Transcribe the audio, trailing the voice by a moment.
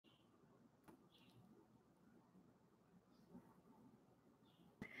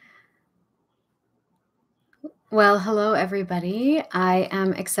Well, hello, everybody. I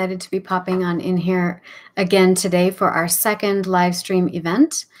am excited to be popping on in here again today for our second live stream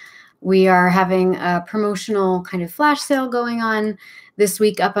event. We are having a promotional kind of flash sale going on this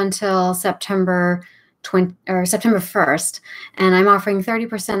week up until September 1st, and I'm offering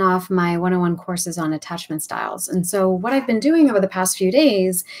 30% off my 101 courses on attachment styles. And so what I've been doing over the past few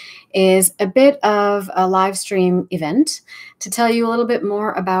days is a bit of a live stream event to tell you a little bit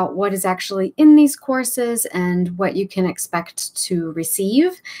more about what is actually in these courses and what you can expect to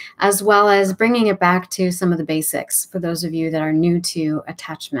receive, as well as bringing it back to some of the basics for those of you that are new to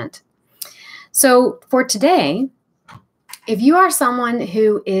attachment. So for today, if you are someone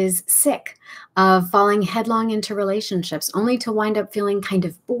who is sick of falling headlong into relationships only to wind up feeling kind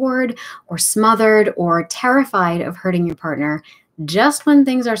of bored or smothered or terrified of hurting your partner just when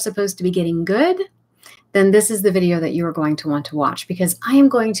things are supposed to be getting good, then this is the video that you are going to want to watch, because I am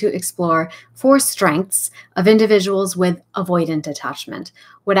going to explore 4 strengths of individuals with avoidant attachment,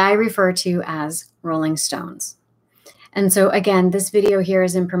 what I refer to as rolling stones. And so again, this video here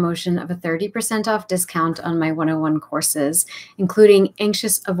is in promotion of a 30% off discount on my 101 courses, including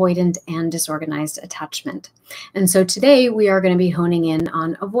anxious, avoidant, and disorganized attachment. And so today we are going to be honing in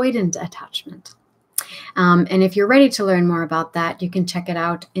on avoidant attachment. And if you're ready to learn more about that, you can check it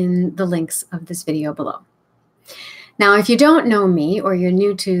out in the links of this video below. Now, if you don't know me or you're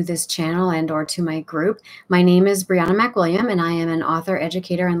new to this channel and or to my group, my name is Brianna McWilliam, and I am an author,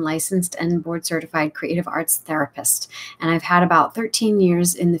 educator, and licensed and board-certified creative arts therapist. And I've had about 13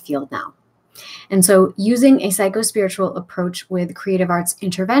 years in the field now. And so using a psychospiritual approach with creative arts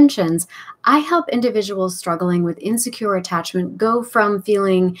interventions, I help individuals struggling with insecure attachment go from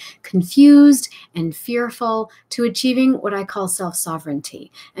feeling confused and fearful to achieving what I call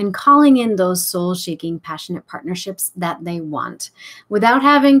self-sovereignty and calling in those soul-shaking, passionate partnerships that they want without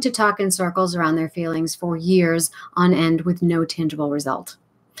having to talk in circles around their feelings for years on end with no tangible result.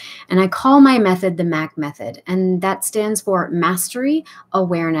 And I call my method the MAC method, and that stands for mastery,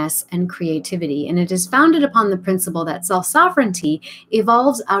 awareness, and creativity. And it is founded upon the principle that self-sovereignty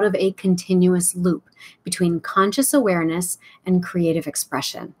evolves out of a continuous loop between conscious awareness and creative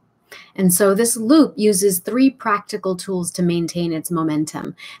expression. And so this loop uses 3 practical tools to maintain its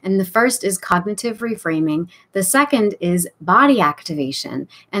momentum. And the first is cognitive reframing, the second is body activation,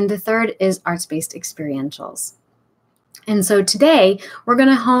 and the third is arts-based experientials. And so today, we're going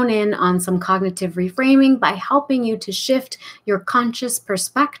to hone in on some cognitive reframing by helping you to shift your conscious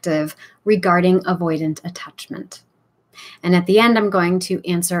perspective regarding avoidant attachment. And at the end, I'm going to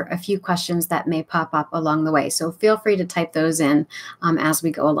answer a few questions that may pop up along the way. So feel free to type those in as we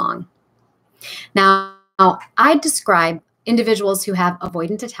go along. Now, I describe individuals who have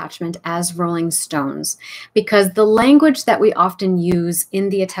avoidant attachment as rolling stones, because the language that we often use in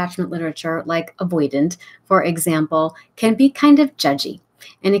the attachment literature, like avoidant, for example, can be kind of judgy,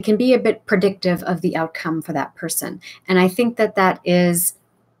 and it can be a bit predictive of the outcome for that person. And I think that that is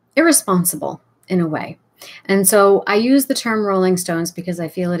irresponsible in a way. And so I use the term rolling stones because I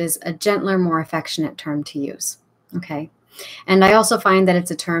feel it is a gentler, more affectionate term to use. Okay. And I also find that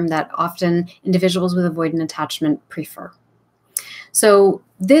it's a term that often individuals with avoidant attachment prefer. So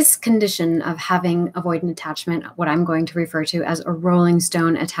this condition of having avoidant attachment, what I'm going to refer to as a rolling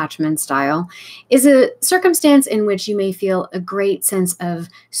stone attachment style, is a circumstance in which you may feel a great sense of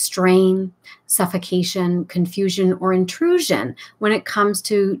strain, suffocation, confusion, or intrusion when it comes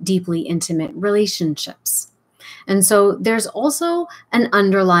to deeply intimate relationships. And so there's also an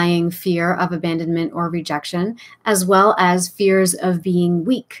underlying fear of abandonment or rejection, as well as fears of being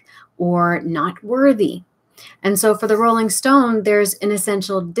weak or not worthy. And so for the rolling stone, there's an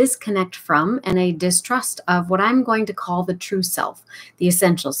essential disconnect from and a distrust of what I'm going to call the true self, the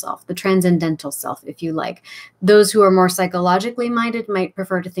essential self, the transcendental self, if you like. Those who are more psychologically minded might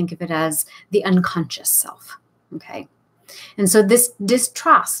prefer to think of it as the unconscious self. Okay. And so this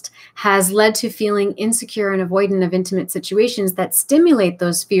distrust has led to feeling insecure and avoidant of intimate situations that stimulate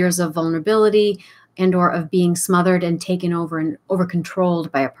those fears of vulnerability and or of being smothered and taken over and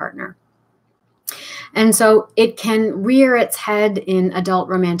over-controlled by a partner. And so it can rear its head in adult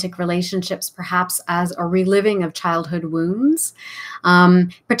romantic relationships, perhaps as a reliving of childhood wounds,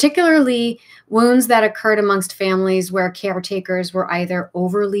 particularly wounds that occurred amongst families where caretakers were either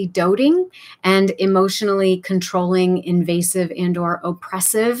overly doting and emotionally controlling, invasive, and or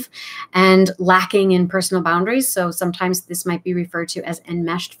oppressive, and lacking in personal boundaries. So sometimes this might be referred to as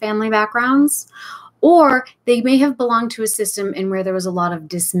enmeshed family backgrounds. Or they may have belonged to a system in where there was a lot of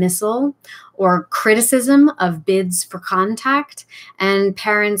dismissal or criticism of bids for contact, and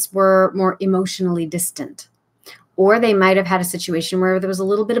parents were more emotionally distant. Or they might have had a situation where there was a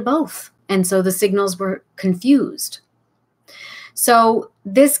little bit of both, And so the signals were confused. So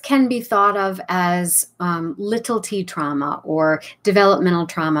this can be thought of as little t trauma or developmental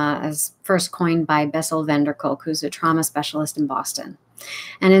trauma, as first coined by Bessel van der Kolk, who's a trauma specialist in Boston.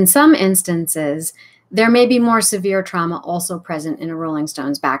 And in some instances, there may be more severe trauma also present in a Rolling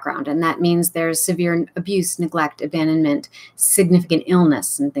Stones background. And that means there's severe abuse, neglect, abandonment, significant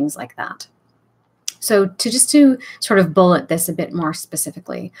illness, and things like that. So to sort of bullet this a bit more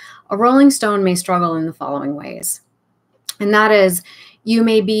specifically, a Rolling Stone may struggle in the following ways. And that is, you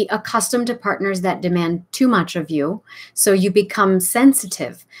may be accustomed to partners that demand too much of you, so you become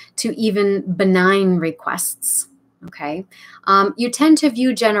sensitive to even benign requests, okay? You tend to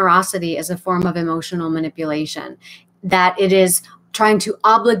view generosity as a form of emotional manipulation, that it is trying to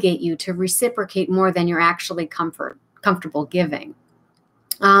obligate you to reciprocate more than you're actually comfortable giving.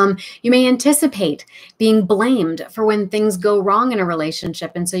 You may anticipate being blamed for when things go wrong in a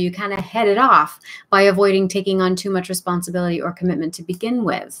relationship, and so you kind of head it off by avoiding taking on too much responsibility or commitment to begin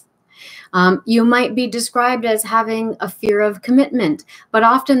with. You might be described as having a fear of commitment, but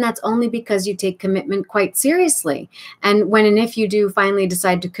often that's only because you take commitment quite seriously. And when and if you do finally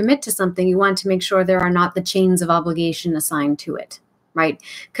decide to commit to something, you want to make sure there are not the chains of obligation assigned to it. Right?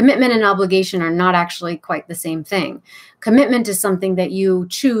 Commitment and obligation are not actually quite the same thing. Commitment is something that you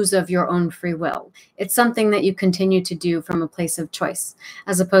choose of your own free will. It's something that you continue to do from a place of choice,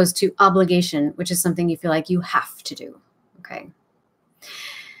 as opposed to obligation, which is something you feel like you have to do. Okay.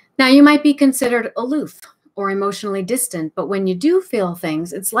 Now, you might be considered aloof or emotionally distant, but when you do feel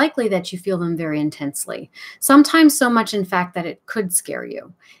things, it's likely that you feel them very intensely. Sometimes so much, in fact, that it could scare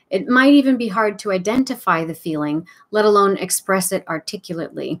you. It might even be hard to identify the feeling, let alone express it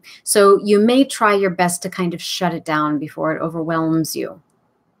articulately. So you may try your best to kind of shut it down before it overwhelms you.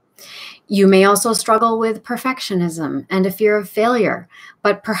 You may also struggle with perfectionism and a fear of failure,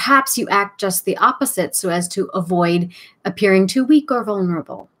 but perhaps you act just the opposite so as to avoid appearing too weak or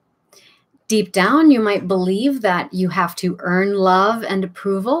vulnerable. Deep down, you might believe that you have to earn love and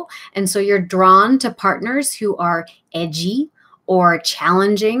approval, and so you're drawn to partners who are edgy or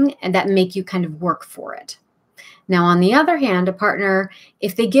challenging and that make you kind of work for it. Now, on the other hand, a partner,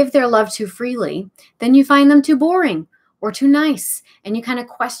 if they give their love too freely, then you find them too boring or too nice, and you kind of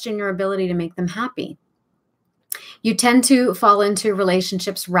question your ability to make them happy. You tend to fall into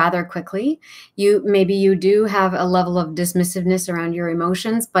relationships rather quickly. Maybe you do have a level of dismissiveness around your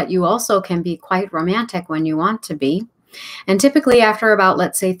emotions, but you also can be quite romantic when you want to be. And typically after about,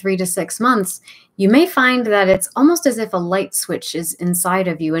 let's say, 3 to 6 months, you may find that it's almost as if a light switch is inside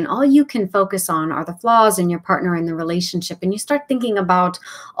of you and all you can focus on are the flaws in your partner and the relationship. And you start thinking about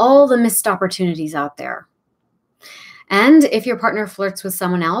all the missed opportunities out there. And if your partner flirts with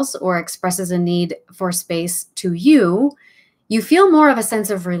someone else or expresses a need for space to you, you feel more of a sense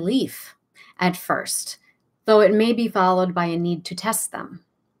of relief at first, though it may be followed by a need to test them.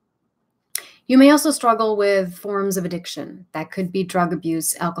 You may also struggle with forms of addiction. That could be drug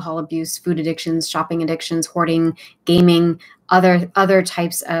abuse, alcohol abuse, food addictions, shopping addictions, hoarding, gaming, other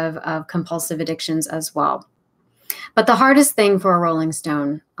types of compulsive addictions as well. But the hardest thing for a Rolling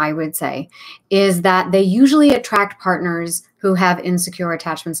Stone, I would say, is that they usually attract partners who have insecure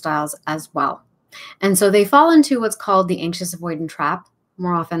attachment styles as well. And so they fall into what's called the anxious-avoidant trap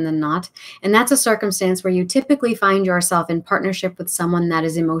more often than not. And that's a circumstance where you typically find yourself in partnership with someone that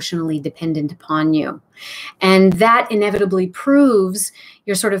is emotionally dependent upon you. And that inevitably proves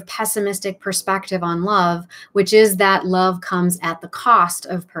your sort of pessimistic perspective on love, which is that love comes at the cost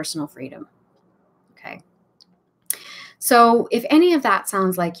of personal freedom. Okay. So if any of that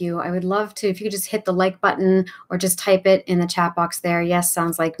sounds like you, I would love to, if you could just hit the like button or just type it in the chat box there. Yes,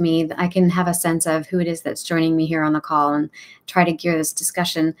 sounds like me. I can have a sense of who it is that's joining me here on the call and try to gear this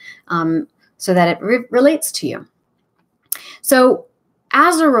discussion so that it relates to you. So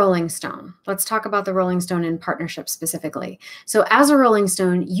as a Rolling Stone, let's talk about the Rolling Stone in partnership specifically. So as a Rolling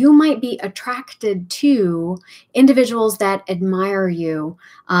Stone, you might be attracted to individuals that admire you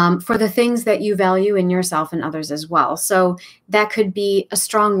for the things that you value in yourself and others as well. So that could be a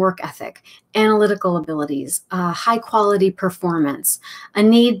strong work ethic, analytical abilities, high quality performance, a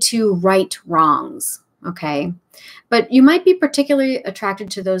need to right wrongs. Okay. But you might be particularly attracted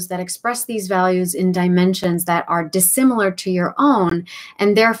to those that express these values in dimensions that are dissimilar to your own,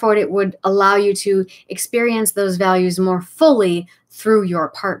 and therefore it would allow you to experience those values more fully through your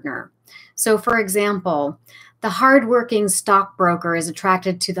partner. So for example, the hardworking stockbroker is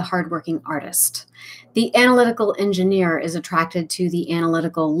attracted to the hardworking artist. The analytical engineer is attracted to the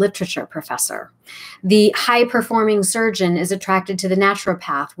analytical literature professor. The high-performing surgeon is attracted to the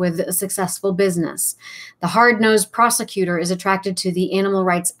naturopath with a successful business. The hard hard-nosed prosecutor is attracted to the animal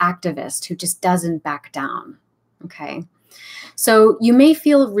rights activist who just doesn't back down. Okay. So you may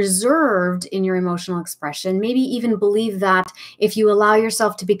feel reserved in your emotional expression, maybe even believe that if you allow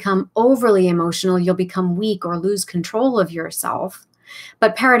yourself to become overly emotional, you'll become weak or lose control of yourself.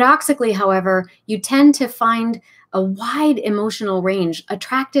 But paradoxically, however, you tend to find a wide emotional range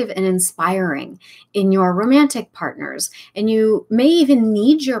attractive and inspiring in your romantic partners. And you may even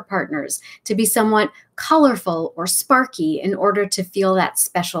need your partners to be somewhat colorful or sparky in order to feel that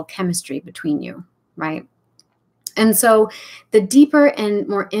special chemistry between you, right? And so the deeper and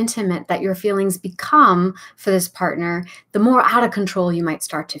more intimate that your feelings become for this partner, the more out of control you might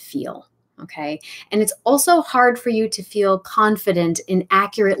start to feel. Okay. And it's also hard for you to feel confident in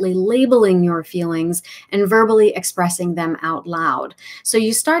accurately labeling your feelings and verbally expressing them out loud. So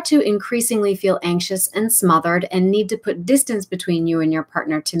you start to increasingly feel anxious and smothered and need to put distance between you and your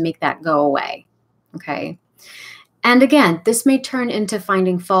partner to make that go away. Okay. And again, this may turn into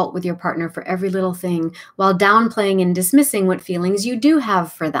finding fault with your partner for every little thing while downplaying and dismissing what feelings you do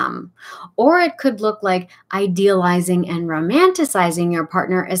have for them. Or it could look like idealizing and romanticizing your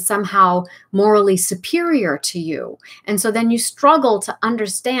partner as somehow morally superior to you. And so then you struggle to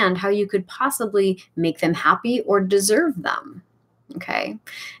understand how you could possibly make them happy or deserve them. Okay.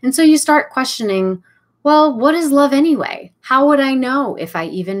 And so you start questioning, well, what is love anyway? How would I know if I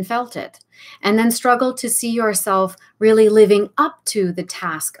even felt it? And then struggle to see yourself really living up to the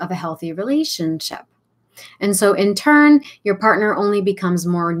task of a healthy relationship. And so in turn, your partner only becomes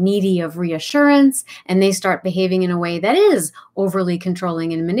more needy of reassurance, and they start behaving in a way that is overly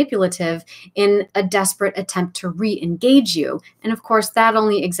controlling and manipulative in a desperate attempt to re-engage you. And of course, that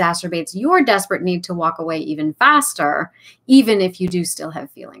only exacerbates your desperate need to walk away even faster, even if you do still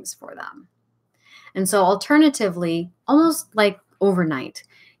have feelings for them. And so alternatively, almost like overnight,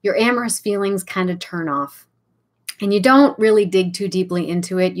 your amorous feelings kind of turn off. And you don't really dig too deeply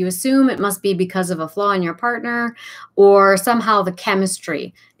into it. You assume it must be because of a flaw in your partner or somehow the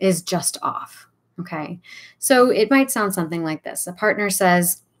chemistry is just off. Okay. So it might sound something like this. A partner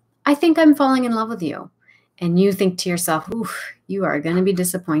says, I think I'm falling in love with you. And you think to yourself, oof, you are going to be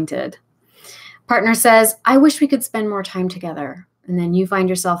disappointed. Partner says, I wish we could spend more time together. And then you find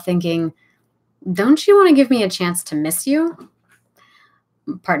yourself thinking, don't you want to give me a chance to miss you?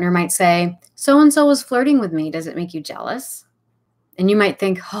 Partner might say, so-and-so was flirting with me. Does it make you jealous? And you might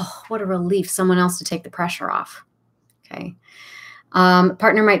think, oh, what a relief, someone else to take the pressure off. Okay.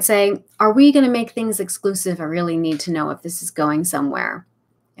 Partner might say, are we going to make things exclusive? I really need to know if this is going somewhere.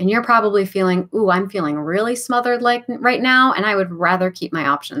 And you're probably feeling, ooh, I'm feeling really smothered like right now, and I would rather keep my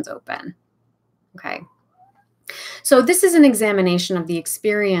options open. Okay. So this is an examination of the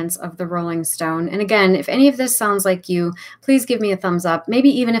experience of the rolling stone. And again, if any of this sounds like you, please give me a thumbs up. Maybe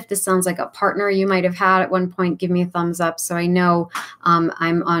even if this sounds like a partner you might have had at one point, give me a thumbs up so I know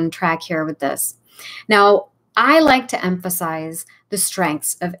I'm on track here with this. Now, I like to emphasize the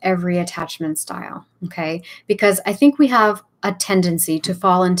strengths of every attachment style, okay? Because I think we have a tendency to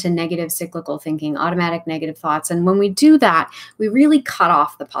fall into negative cyclical thinking, automatic negative thoughts. And when we do that, we really cut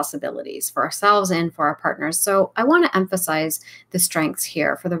off the possibilities for ourselves and for our partners. So I want to emphasize the strengths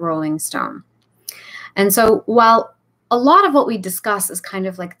here for the rolling stone. And so while a lot of what we discuss is kind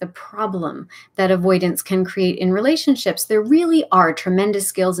of like the problem that avoidance can create in relationships, there really are tremendous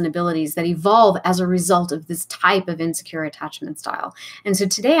skills and abilities that evolve as a result of this type of insecure attachment style. And so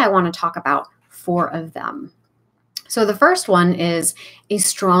today I want to talk about 4 of them. So the first one is a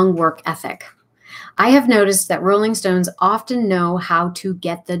strong work ethic. I have noticed that rolling stones often know how to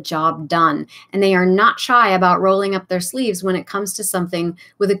get the job done, and they are not shy about rolling up their sleeves when it comes to something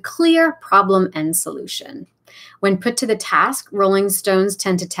with a clear problem and solution. When put to the task, rolling stones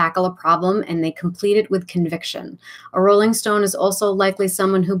tend to tackle a problem and they complete it with conviction. A rolling stone is also likely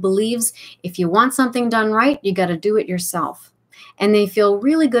someone who believes if you want something done right, you got to do it yourself. And they feel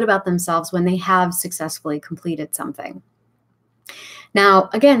really good about themselves when they have successfully completed something. Now,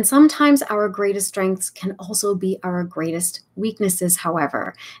 again, sometimes our greatest strengths can also be our greatest weaknesses,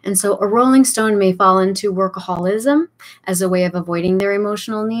 however. And so a rolling stone may fall into workaholism as a way of avoiding their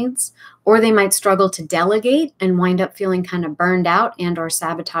emotional needs, or they might struggle to delegate and wind up feeling kind of burned out and or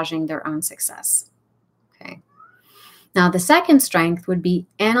sabotaging their own success. Okay. Now, the second strength would be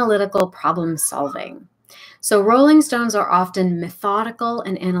analytical problem solving. So rolling stones are often methodical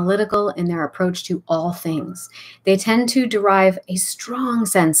and analytical in their approach to all things. They tend to derive a strong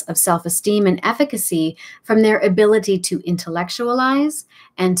sense of self-esteem and efficacy from their ability to intellectualize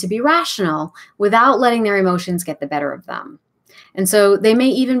and to be rational without letting their emotions get the better of them. And so they may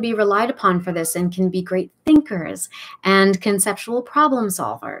even be relied upon for this and can be great thinkers and conceptual problem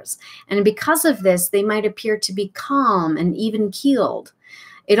solvers. And because of this, they might appear to be calm and even-keeled.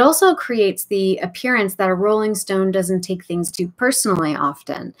 It also creates the appearance that a rolling stone doesn't take things too personally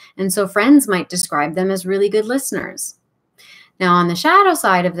often. And so friends might describe them as really good listeners. Now, on the shadow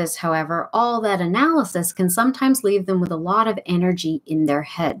side of this, however, all that analysis can sometimes leave them with a lot of energy in their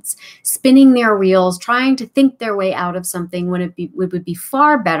heads, spinning their wheels, trying to think their way out of something when it would be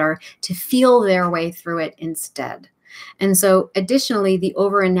far better to feel their way through it instead. And so additionally, the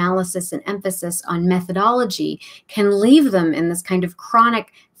overanalysis and emphasis on methodology can leave them in this kind of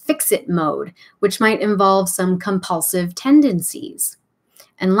chronic fix-it mode, which might involve some compulsive tendencies.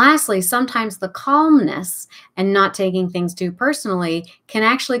 And lastly, sometimes the calmness and not taking things too personally can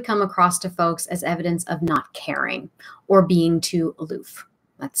actually come across to folks as evidence of not caring or being too aloof,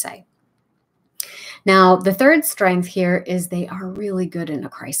 let's say. Now, the third strength here is they are really good in a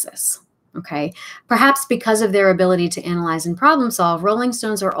crisis. Okay, perhaps because of their ability to analyze and problem solve, rolling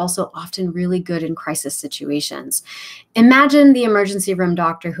stones are also often really good in crisis situations. Imagine the emergency room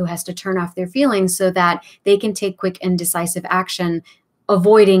doctor who has to turn off their feelings so that they can take quick and decisive action,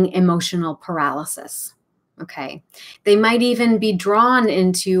 avoiding emotional paralysis. Okay, they might even be drawn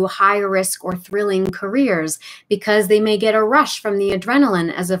into high risk or thrilling careers because they may get a rush from the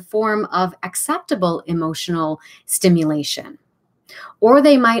adrenaline as a form of acceptable emotional stimulation. Or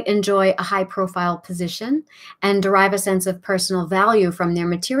they might enjoy a high-profile position and derive a sense of personal value from their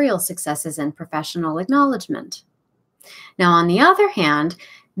material successes and professional acknowledgement. Now, on the other hand,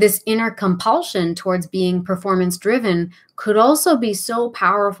 this inner compulsion towards being performance-driven could also be so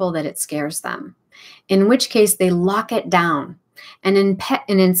powerful that it scares them, in which case they lock it down, and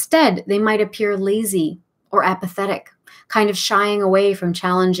instead they might appear lazy or apathetic, kind of shying away from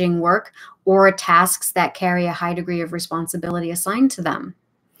challenging work or tasks that carry a high degree of responsibility assigned to them.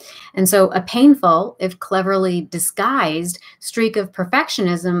 And so a painful, if cleverly disguised, streak of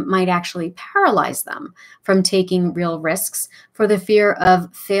perfectionism might actually paralyze them from taking real risks for the fear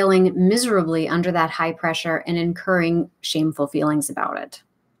of failing miserably under that high pressure and incurring shameful feelings about it.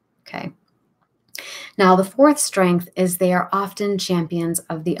 Okay. Now, the fourth strength is they are often champions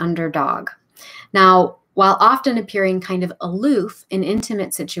of the underdog. Now, while often appearing kind of aloof in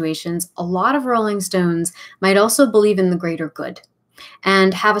intimate situations, a lot of rolling stones might also believe in the greater good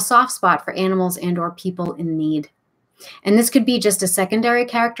and have a soft spot for animals and or people in need. And this could be just a secondary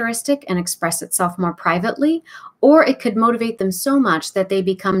characteristic and express itself more privately, or it could motivate them so much that they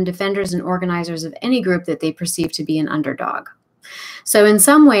become defenders and organizers of any group that they perceive to be an underdog. So in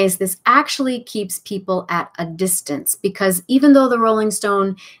some ways, this actually keeps people at a distance because even though the rolling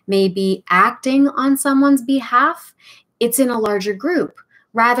stone may be acting on someone's behalf, it's in a larger group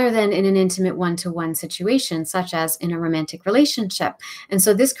rather than in an intimate one-to-one situation, such as in a romantic relationship. And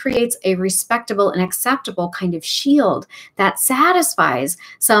so this creates a respectable and acceptable kind of shield that satisfies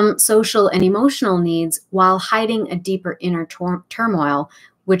some social and emotional needs while hiding a deeper inner turmoil,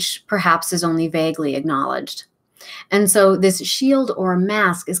 which perhaps is only vaguely acknowledged. And so this shield or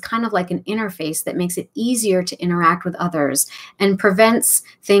mask is kind of like an interface that makes it easier to interact with others and prevents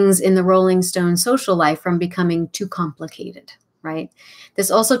things in the rolling stone social life from becoming too complicated, right? This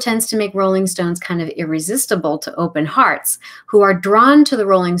also tends to make rolling stones kind of irresistible to open hearts who are drawn to the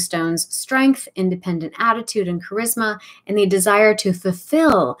rolling stones' strength, independent attitude, and charisma, and the desire to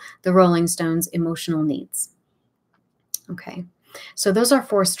fulfill the rolling stones' emotional needs. Okay. So those are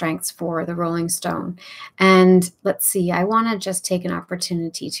 4 strengths for the rolling stone. And let's see, I want to just take an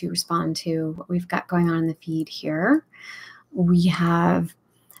opportunity to respond to what we've got going on in the feed here. We have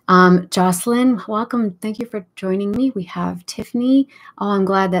Jocelyn, welcome. Thank you for joining me. We have Tiffany. Oh, I'm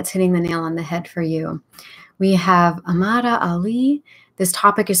glad that's hitting the nail on the head for you. We have Amada Ali. This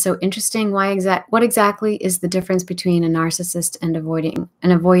topic is so interesting. What exactly is the difference between a narcissist and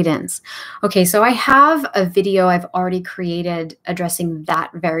avoidance? Okay, so I have a video I've already created addressing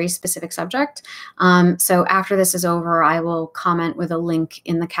that very specific subject. So after this is over, I will comment with a link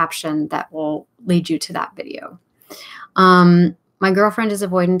in the caption that will lead you to that video. My girlfriend is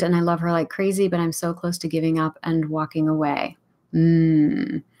avoidant and I love her like crazy, but I'm so close to giving up and walking away.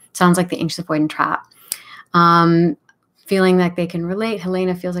 Sounds like the anxious avoidant trap. Feeling like they can relate.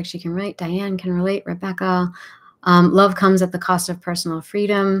 Helena feels like she can relate. Diane can relate. Rebecca. Love comes at the cost of personal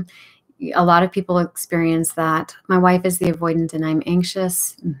freedom. A lot of people experience that. My wife is the avoidant and I'm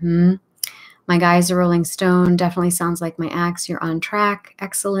anxious. My guy is a rolling stone. Definitely sounds like my ex. You're on track.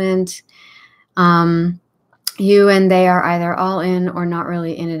 Excellent. You and they are either all in or not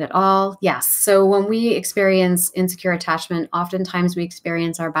really in it at all. Yes. So when we experience insecure attachment, oftentimes we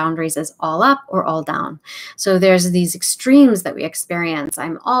experience our boundaries as all up or all down. So there's these extremes that we experience.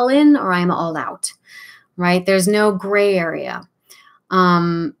 I'm all in or I'm all out, right? There's no gray area.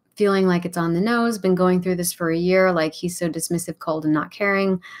 Feeling like it's on the nose, been going through this for a year, like he's so dismissive, cold, and not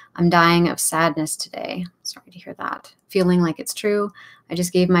caring. I'm dying of sadness today. Sorry to hear that. Feeling like it's true. I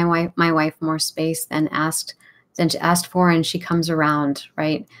just gave my wife more space than she asked for, and she comes around,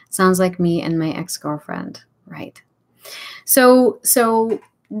 right? Sounds like me and my ex-girlfriend, right? So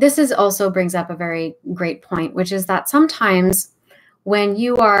this is also brings up a very great point, which is that sometimes when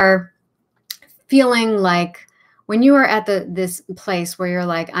you are feeling like, when you are at this place where you're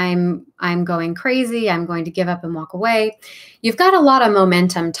like, I'm going crazy, I'm going to give up and walk away, you've got a lot of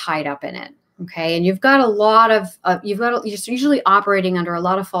momentum tied up in it. Okay. And you've got a lot of, you're usually operating under a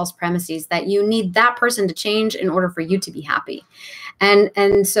lot of false premises that you need that person to change in order for you to be happy.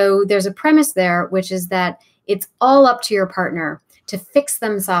 And so there's a premise there, which is that it's all up to your partner to fix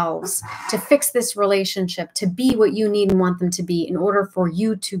themselves, to fix this relationship, to be what you need and want them to be in order for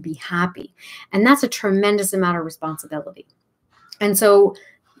you to be happy. And that's a tremendous amount of responsibility. And so,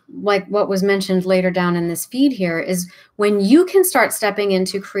 like what was mentioned later down in this feed here, is when you can start stepping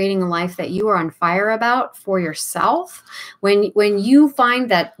into creating a life that you are on fire about for yourself, when you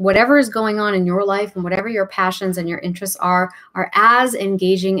find that whatever is going on in your life and whatever your passions and your interests are as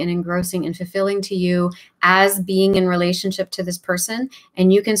engaging and engrossing and fulfilling to you as being in relationship to this person,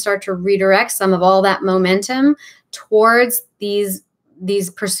 and you can start to redirect some of all that momentum towards these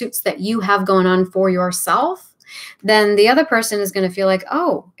pursuits that you have going on for yourself, then the other person is going to feel like,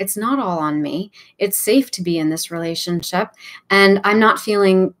 oh, it's not all on me. It's safe to be in this relationship, and I'm not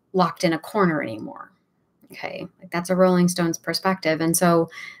feeling locked in a corner anymore. Okay, like that's a Rolling Stones perspective. And so,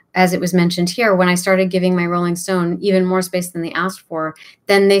 as it was mentioned here, when I started giving my Rolling Stone even more space than they asked for,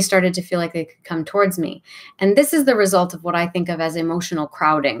 then they started to feel like they could come towards me. And this is the result of what I think of as emotional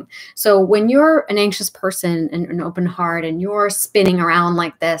crowding. So when you're an anxious person and an open heart and you're spinning around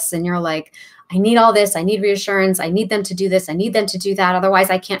like this and you're like, I need all this, I need reassurance, I need them to do this, I need them to do that, otherwise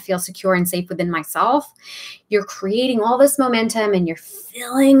I can't feel secure and safe within myself. You're creating all this momentum and you're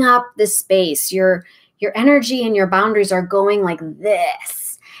filling up this space. Your energy and your boundaries are going like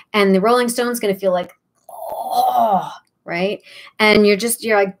this. And the Rolling Stone's going to feel like, oh, right? And you're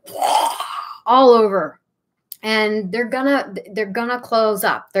like all over. And they're gonna close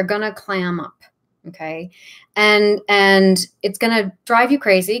up. They're gonna clam up. Okay. And it's going to drive you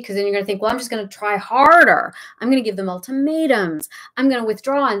crazy, because then you're going to think, well, I'm just going to try harder. I'm going to give them ultimatums. I'm going to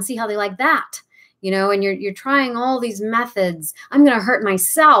withdraw and see how they like that. You know, and you're trying all these methods. I'm going to hurt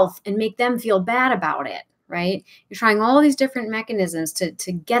myself and make them feel bad about it. Right. You're trying all these different mechanisms to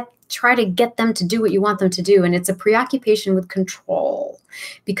try to get them to do what you want them to do. And it's a preoccupation with control,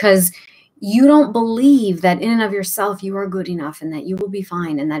 because you don't believe that in and of yourself you are good enough and that you will be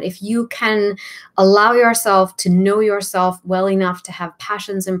fine. And that if you can allow yourself to know yourself well enough to have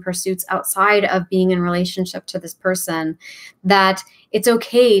passions and pursuits outside of being in relationship to this person, that it's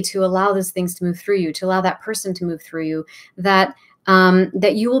okay to allow those things to move through you, to allow that person to move through you, that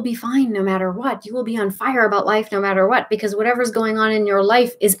you will be fine no matter what. You will be on fire about life no matter what, because whatever's going on in your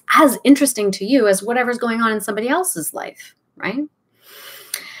life is as interesting to you as whatever's going on in somebody else's life, right?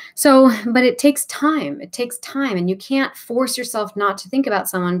 So, but it takes time. It takes time, and you can't force yourself not to think about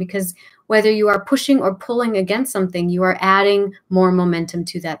someone, because whether you are pushing or pulling against something, you are adding more momentum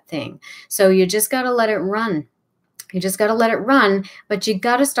to that thing. So you just got to let it run. You just got to let it run, but you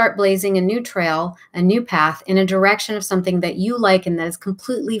got to start blazing a new trail, a new path in a direction of something that you like and that is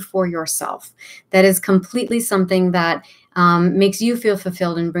completely for yourself. That is completely something that makes you feel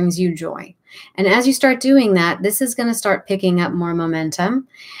fulfilled and brings you joy. And as you start doing that, this is going to start picking up more momentum.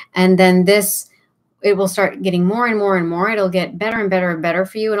 And then it will start getting more and more and more. It'll get better and better and better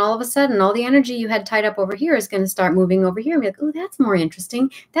for you. And all of a sudden, all the energy you had tied up over here is going to start moving over here and be like, oh, that's more interesting.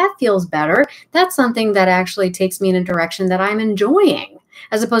 That feels better. That's something that actually takes me in a direction that I'm enjoying,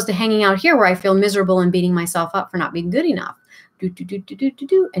 as opposed to hanging out here where I feel miserable and beating myself up for not being good enough.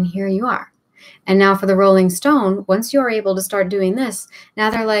 And here you are. And now for the Rolling Stone, once you're able to start doing this, now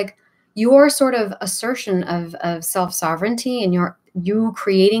they're like, your sort of assertion of self-sovereignty and you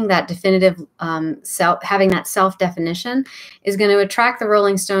creating that definitive having that self-definition is going to attract the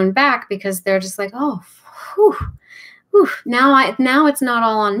Rolling Stone back, because they're just like, oh, whew, whew, now it's not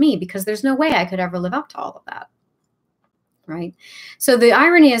all on me, because there's no way I could ever live up to all of that. Right? So the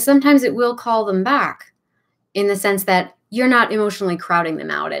irony is sometimes it will call them back, in the sense that you're not emotionally crowding them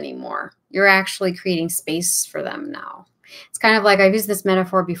out anymore. You're actually creating space for them now. It's kind of like, I've used this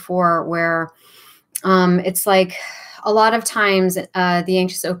metaphor before, where It's like a lot of times the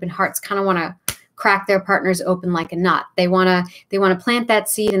anxious open hearts kind of want to crack their partners open like a nut. They want to plant that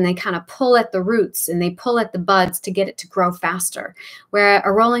seed, and they kind of pull at the roots and they pull at the buds to get it to grow faster. Where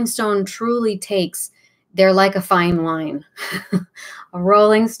a rolling stone truly takes, they're like a fine wine. A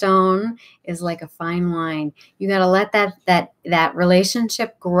rolling stone is like a fine wine. You got to let that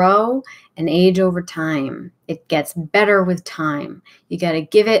relationship grow and age over time. It gets better with time. You got to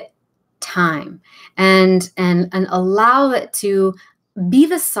give it time and allow it to be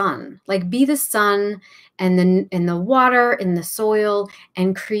the sun, like be the sun and then in the water, in the soil,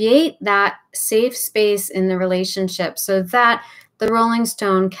 and create that safe space in the relationship so that the rolling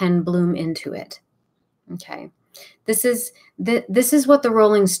stone can bloom into it. Okay. This is what the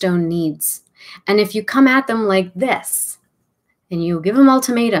rolling stone needs. And if you come at them like this and you give them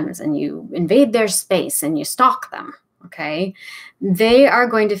ultimatums and you invade their space and you stalk them, okay, they are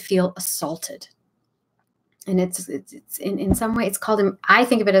going to feel assaulted. And it's in some way, it's called, I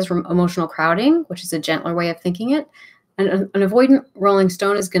think of it as emotional crowding, which is a gentler way of thinking it. An avoidant rolling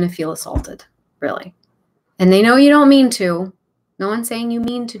stone is going to feel assaulted, really. And they know you don't mean to. No one's saying you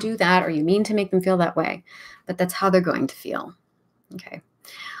mean to do that or you mean to make them feel that way, but that's how they're going to feel. Okay.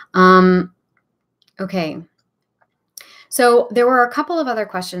 Okay. So there were a couple of other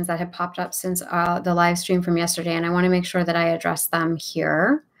questions that had popped up since the live stream from yesterday, and I want to make sure that I address them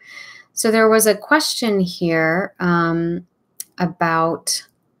here. So there was a question here about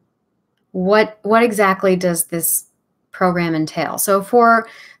what exactly does this program entail? So for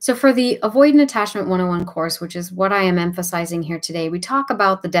the Avoidant Attachment 101 course, which is what I am emphasizing here today, we talk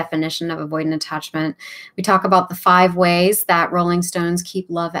about the definition of avoidant attachment. We talk about the 5 ways that rolling stones keep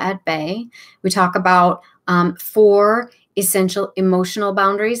love at bay. We talk about 4 essential emotional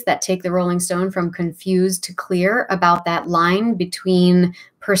boundaries that take the rolling stone from confused to clear about that line between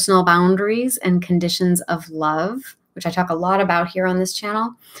personal boundaries and conditions of love, which I talk a lot about here on this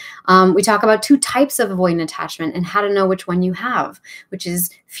channel. We talk about 2 types of avoidant attachment and how to know which one you have, which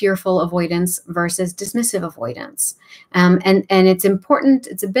is fearful avoidance versus dismissive avoidance. And it's important,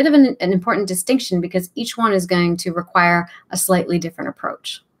 it's a bit of an important distinction because each one is going to require a slightly different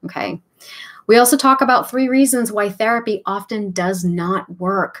approach, okay? We also talk about 3 reasons why therapy often does not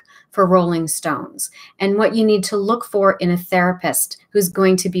work for rolling stones and what you need to look for in a therapist who's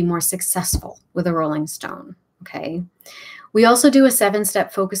going to be more successful with a rolling stone. Okay. We also do a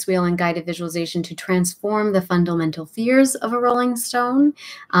 7-step focus wheel and guided visualization to transform the fundamental fears of a rolling stone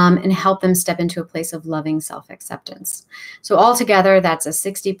and help them step into a place of loving self-acceptance. So altogether, that's a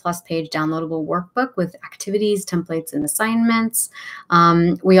 60+ page downloadable workbook with activities, templates, and assignments.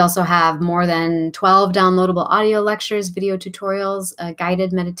 We also have more than 12 downloadable audio lectures, video tutorials,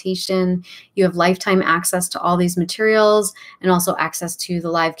 guided meditation. You have lifetime access to all these materials and also access to the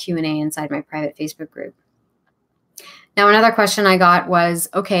live Q&A inside my private Facebook group. Now, another question I got was,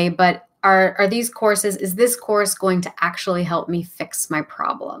 okay, but are these courses, is this course going to actually help me fix my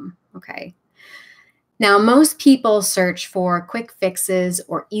problem? Okay. Now, most people search for quick fixes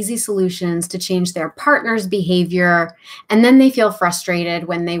or easy solutions to change their partner's behavior, and then they feel frustrated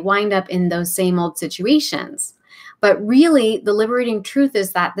when they wind up in those same old situations. But really, the liberating truth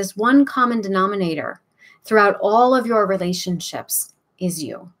is that this one common denominator throughout all of your relationships is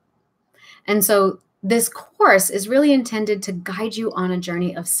you. And so this course is really intended to guide you on a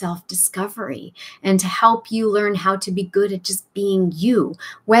journey of self-discovery and to help you learn how to be good at just being you,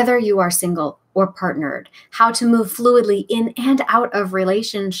 whether you are single or partnered, how to move fluidly in and out of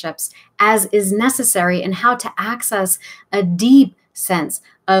relationships as is necessary, and how to access a deep sense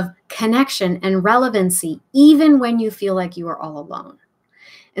of connection and relevancy, even when you feel like you are all alone.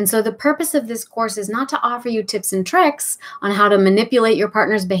 And so the purpose of this course is not to offer you tips and tricks on how to manipulate your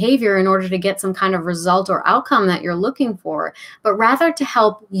partner's behavior in order to get some kind of result or outcome that you're looking for, but rather to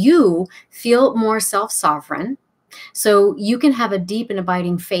help you feel more self-sovereign so you can have a deep and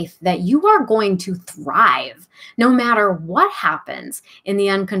abiding faith that you are going to thrive no matter what happens in the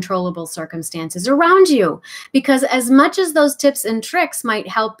uncontrollable circumstances around you. Because as much as those tips and tricks might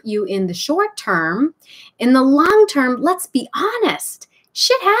help you in the short term, in the long term, let's be honest,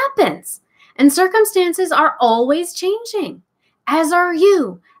 shit happens and circumstances are always changing, as are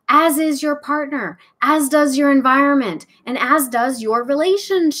you, as is your partner, as does your environment, and as does your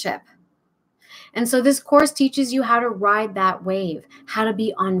relationship. And so this course teaches you how to ride that wave, how to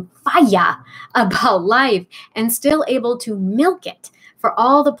be on fire about life and still able to milk it for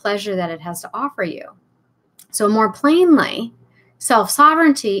all the pleasure that it has to offer you. So more plainly,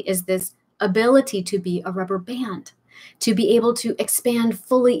 self-sovereignty is this ability to be a rubber band, to be able to expand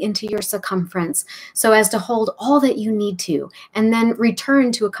fully into your circumference so as to hold all that you need to, and then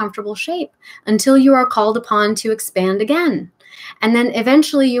return to a comfortable shape until you are called upon to expand again. And then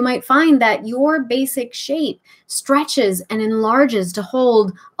eventually you might find that your basic shape stretches and enlarges to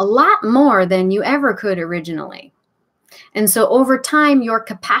hold a lot more than you ever could originally. And so over time, your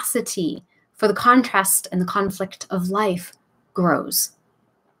capacity for the contrast and the conflict of life grows.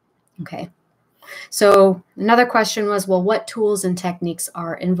 Okay. So another question was, well, what tools and techniques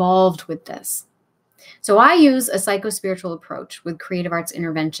are involved with this? So I use a psychospiritual approach with creative arts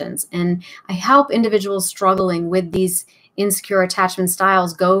interventions, and I help individuals struggling with these insecure attachment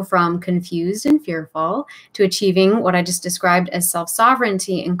styles go from confused and fearful to achieving what I just described as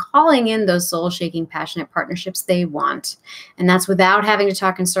self-sovereignty and calling in those soul-shaking, passionate partnerships they want. And that's without having to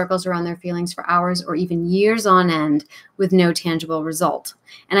talk in circles around their feelings for hours or even years on end with no tangible result.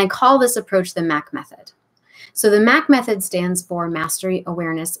 And I call this approach the MAC method. So the MAC method stands for Mastery,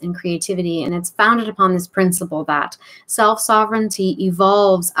 Awareness, and Creativity, and it's founded upon this principle that self-sovereignty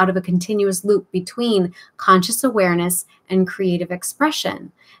evolves out of a continuous loop between conscious awareness and creative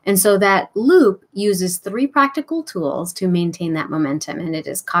expression. And so that loop uses 3 practical tools to maintain that momentum, and it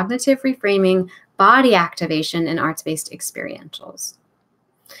is cognitive reframing, body activation, and arts-based experientials.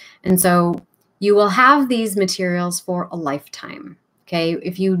 And so you will have these materials for a lifetime. Okay,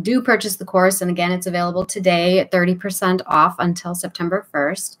 if you do purchase the course, and again, it's available today at 30% off until September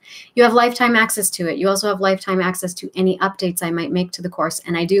 1st, you have lifetime access to it. You also have lifetime access to any updates I might make to the course,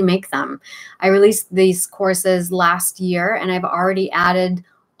 and I do make them. I released these courses last year, and I've already added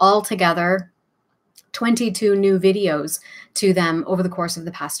altogether 22 new videos to them over the course of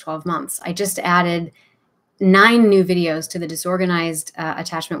the past 12 months. I just added 9 new videos to the Disorganized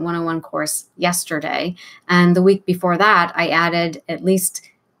Attachment 101 course yesterday. And the week before that, I added at least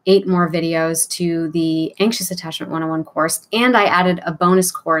 8 more videos to the Anxious Attachment 101 course. And I added a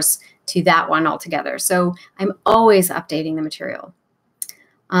bonus course to that one altogether. So I'm always updating the material.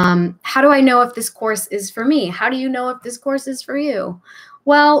 How do I know if this course is for me? How do you know if this course is for you?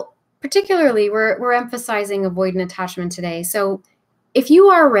 Well, particularly, we're emphasizing avoidant attachment today. So if you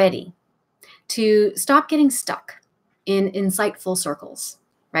are ready to stop getting stuck in insightful circles,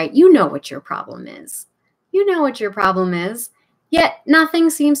 right? You know what your problem is. You know what your problem is, yet nothing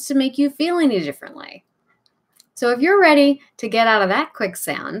seems to make you feel any differently. So if you're ready to get out of that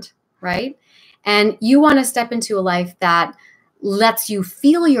quicksand, right, and you want to step into a life that lets you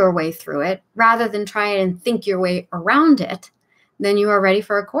feel your way through it rather than try and think your way around it, then you are ready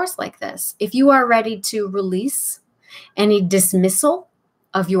for a course like this. If you are ready to release any dismissal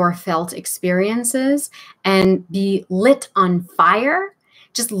of your felt experiences and be lit on fire,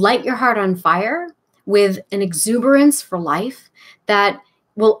 just light your heart on fire with an exuberance for life that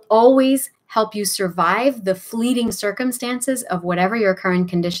will always help you survive the fleeting circumstances of whatever your current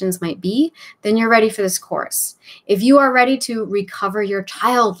conditions might be, then you're ready for this course. If you are ready to recover your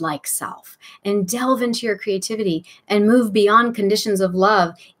childlike self and delve into your creativity and move beyond conditions of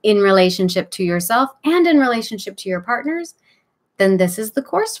love in relationship to yourself and in relationship to your partners, then this is the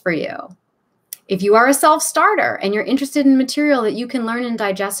course for you. If you are a self-starter and you're interested in material that you can learn and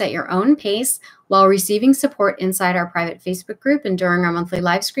digest at your own pace while receiving support inside our private Facebook group and during our monthly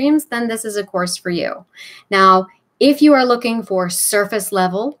live streams, then this is a course for you. Now, if you are looking for surface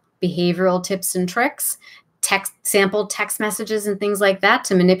level behavioral tips and tricks, sample text messages and things like that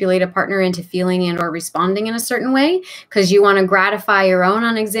to manipulate a partner into feeling and or responding in a certain way because you want to gratify your own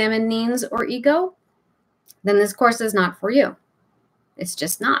unexamined needs or ego, then this course is not for you. It's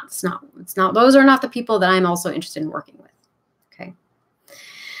just not. It's not. Those are not the people that I'm also interested in working with. Okay.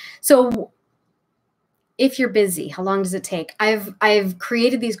 So if you're busy, how long does it take? I've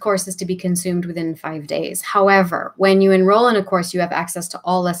created these courses to be consumed within 5 days. However, when you enroll in a course, you have access to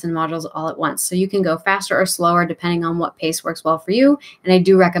all lesson modules all at once. So you can go faster or slower depending on what pace works well for you. And I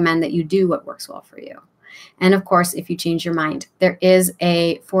do recommend that you do what works well for you. And of course, if you change your mind, there is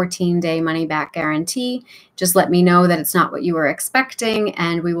a 14-day money-back guarantee. Just let me know that it's not what you were expecting,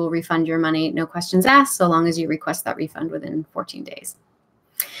 and we will refund your money, no questions asked, so long as you request that refund within 14 days.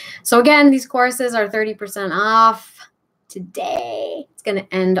 So again, these courses are 30% off today. It's going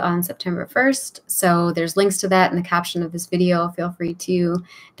to end on September 1st. So there's links to that in the caption of this video. Feel free to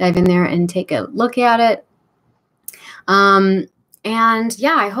dive in there and take a look at it. And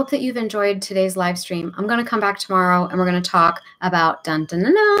yeah, I hope that you've enjoyed today's live stream. I'm going to come back tomorrow and we're going to talk about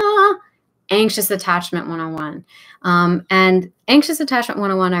Anxious Attachment 101. And Anxious Attachment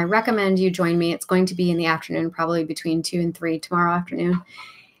 101, I recommend you join me. It's going to be in the afternoon, probably between 2 and 3 tomorrow afternoon.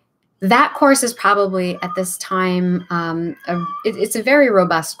 that course is probably at this time, it's a very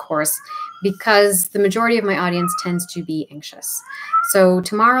robust course because the majority of my audience tends to be anxious. So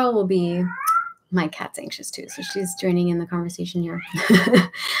tomorrow will be, my cat's anxious too, so she's joining in the conversation here.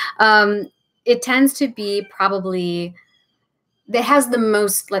 It tends to be probably, that has the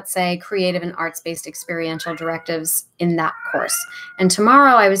most, let's say, creative and arts-based experiential directives in that course. And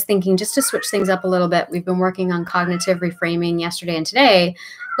tomorrow I was thinking, just to switch things up a little bit, we've been working on cognitive reframing yesterday and today.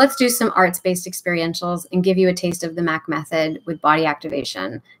 Let's do some arts-based experientials and give you a taste of the MAC method with body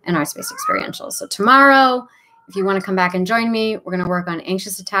activation and arts-based experientials. So tomorrow, if you want to come back and join me, we're going to work on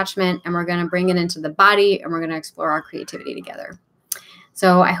anxious attachment, and we're going to bring it into the body, and we're going to explore our creativity together.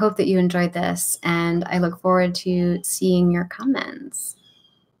 So I hope that you enjoyed this, and I look forward to seeing your comments.